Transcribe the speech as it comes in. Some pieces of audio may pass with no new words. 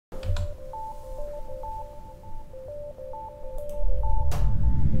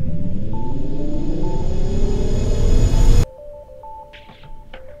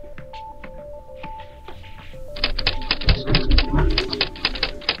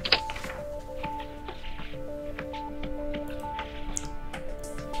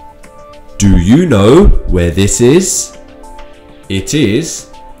Do you know where this is? It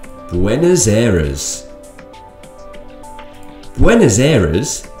is Buenos Aires. Buenos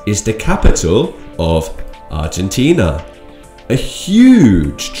Aires is the capital of Argentina, a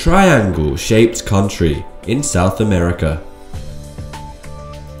huge triangle-shaped country in South America.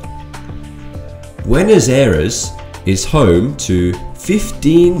 Buenos Aires is home to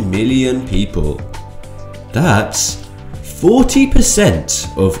 15 million people. That's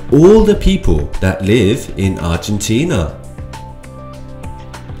 40% of all the people that live in Argentina.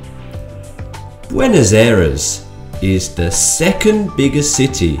 Buenos Aires is the second biggest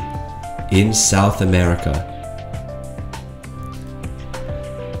city in South America.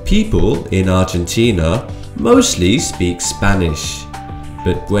 People in Argentina mostly speak Spanish,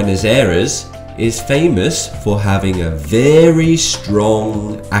 but Buenos Aires is famous for having a very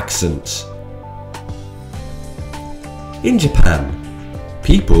strong accent. In Japan,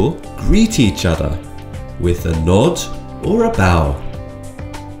 people greet each other with a nod or a bow.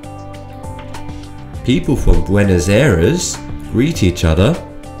 People from Buenos Aires greet each other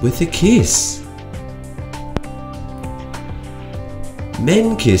with a kiss.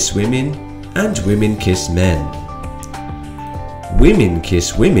 Men kiss women and women kiss men. Women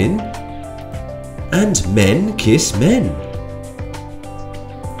kiss women and men kiss men.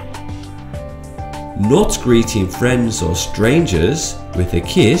 Not greeting friends or strangers with a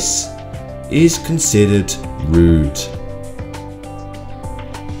kiss is considered rude.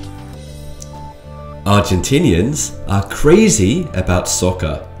 Argentinians are crazy about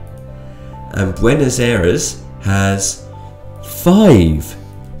soccer, and Buenos Aires has 5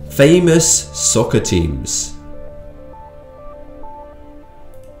 famous soccer teams.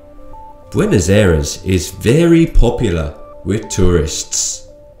 Buenos Aires is very popular with tourists.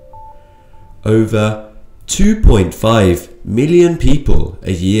 Over 2.5 million people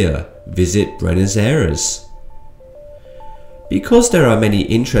a year visit Buenos Aires. Because there are many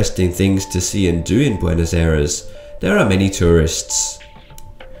interesting things to see and do in Buenos Aires, there are many tourists.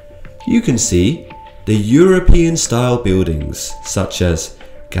 You can see the European-style buildings such as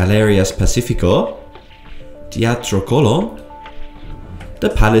Galerías Pacífico, Teatro Colón, the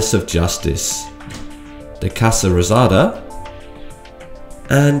Palace of Justice, the Casa Rosada,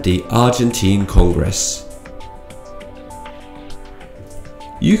 and the Argentine Congress.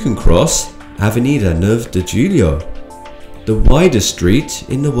 You can cross Avenida 9 de Julio, the widest street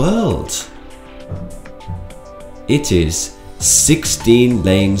in the world. It is 16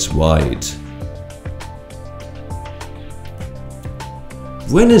 lanes wide.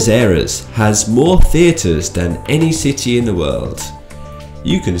 Buenos Aires has more theatres than any city in the world.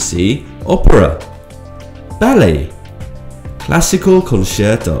 You can see opera, ballet, classical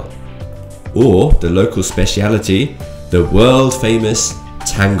concerto, or the local speciality, the world famous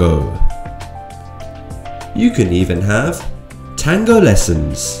tango. You can even have tango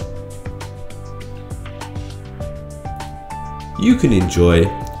lessons. You can enjoy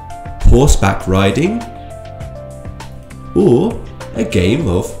horseback riding or a game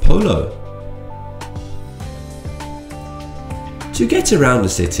of polo. To get around the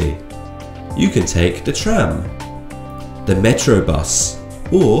city, you can take the tram, the metro bus,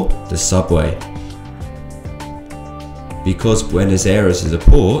 or the subway. Because Buenos Aires is a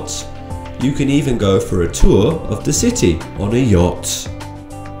port, you can even go for a tour of the city on a yacht.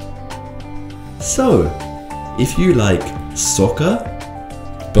 So, if you like soccer,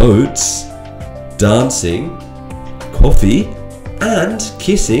 boats, dancing, coffee, and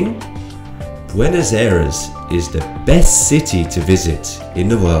kissing, Buenos Aires is the best city to visit in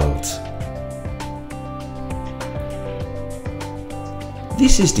the world.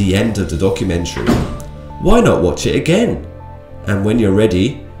 This is the end of the documentary. Why not watch it again? And when you're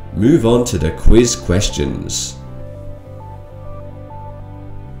ready, move on to the quiz questions.